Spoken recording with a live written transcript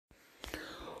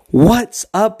What's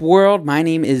up, world? My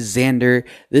name is Xander.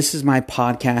 This is my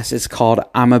podcast. It's called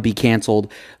I'ma Be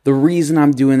Canceled. The reason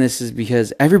I'm doing this is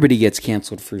because everybody gets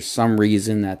canceled for some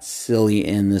reason that's silly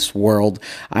in this world.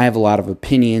 I have a lot of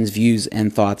opinions, views,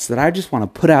 and thoughts that I just want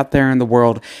to put out there in the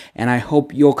world, and I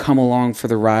hope you'll come along for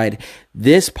the ride.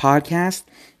 This podcast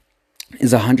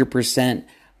is 100%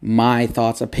 my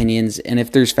thoughts, opinions, and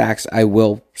if there's facts, I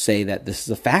will say that this is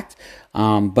a fact,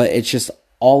 but it's just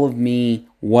all of me,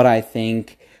 what I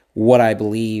think, what I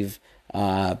believe,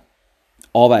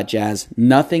 all that jazz.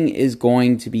 Nothing is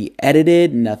going to be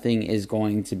edited. Nothing is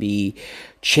going to be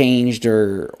changed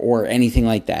or anything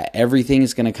like that. Everything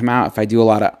is going to come out. If I do a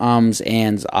lot of ums,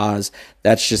 ands, ahs,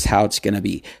 that's just how it's going to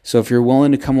be. So if you're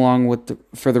willing to come along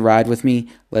for the ride with me,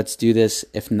 let's do this.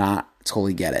 If not,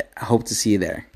 totally get it. I hope to see you there.